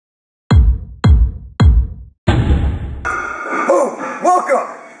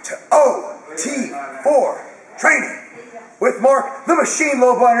Welcome to OT4 Training with Marc, the Machine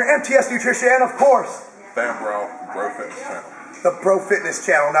Lobliner, MTS Nutrition, and of course, Vann Brah, Bro Fitness Channel. The Bro Fitness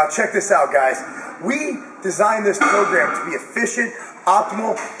Channel. Now check this out, guys. We designed this program to be efficient,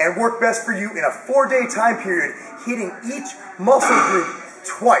 optimal, and work best for you in a 4-day time period, hitting each muscle group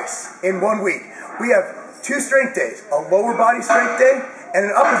twice in 1 week. We have 2 strength days, a lower body strength day and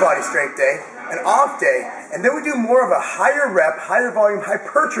an upper body strength day, an off day, and then we do more of a higher rep, higher volume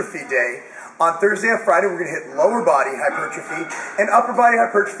hypertrophy day. On Thursday and Friday, we're going to hit lower body hypertrophy and upper body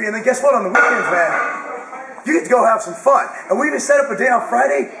hypertrophy, and then guess what? On the weekends, man, you get to go have some fun. And we even set up a day on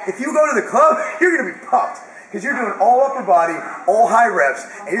Friday. If you go to the club, you're going to be pumped because you're doing all upper body, all high reps,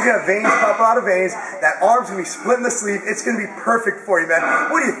 and you're going to have veins pop out of veins. That arm's going to be split in the sleeve. It's going to be perfect for you, man.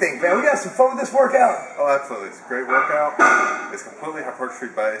 What do you think, man? We got some fun with this workout? Oh, absolutely. It's a great workout. It's completely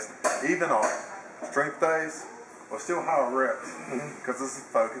hypertrophy based. Even on strength days, we're still higher reps because this is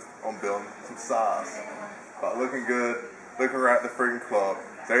focused on building some size. By looking good, looking right at the freaking club.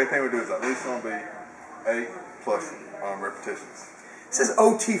 So everything we do is at least going to be 8+ repetitions. This is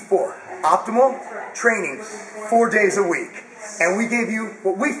OT4, Optimal Training, 4 days a week. And we gave you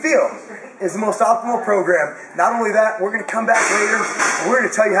what we feel is the most optimal program. Not only that, we're going to come back later and we're going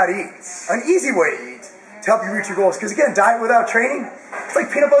to tell you how to eat. An easy way to eat to help you reach your goals. Because again, diet without training, it's like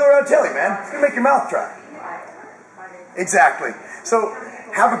peanut butter without jelly, man. It's going to make your mouth dry. Exactly. So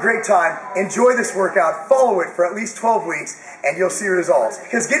have a great time. Enjoy this workout. Follow it for at least 12 weeks and you'll see results.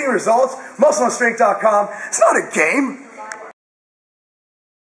 Because getting results, muscleandstrength.com, it's not a game.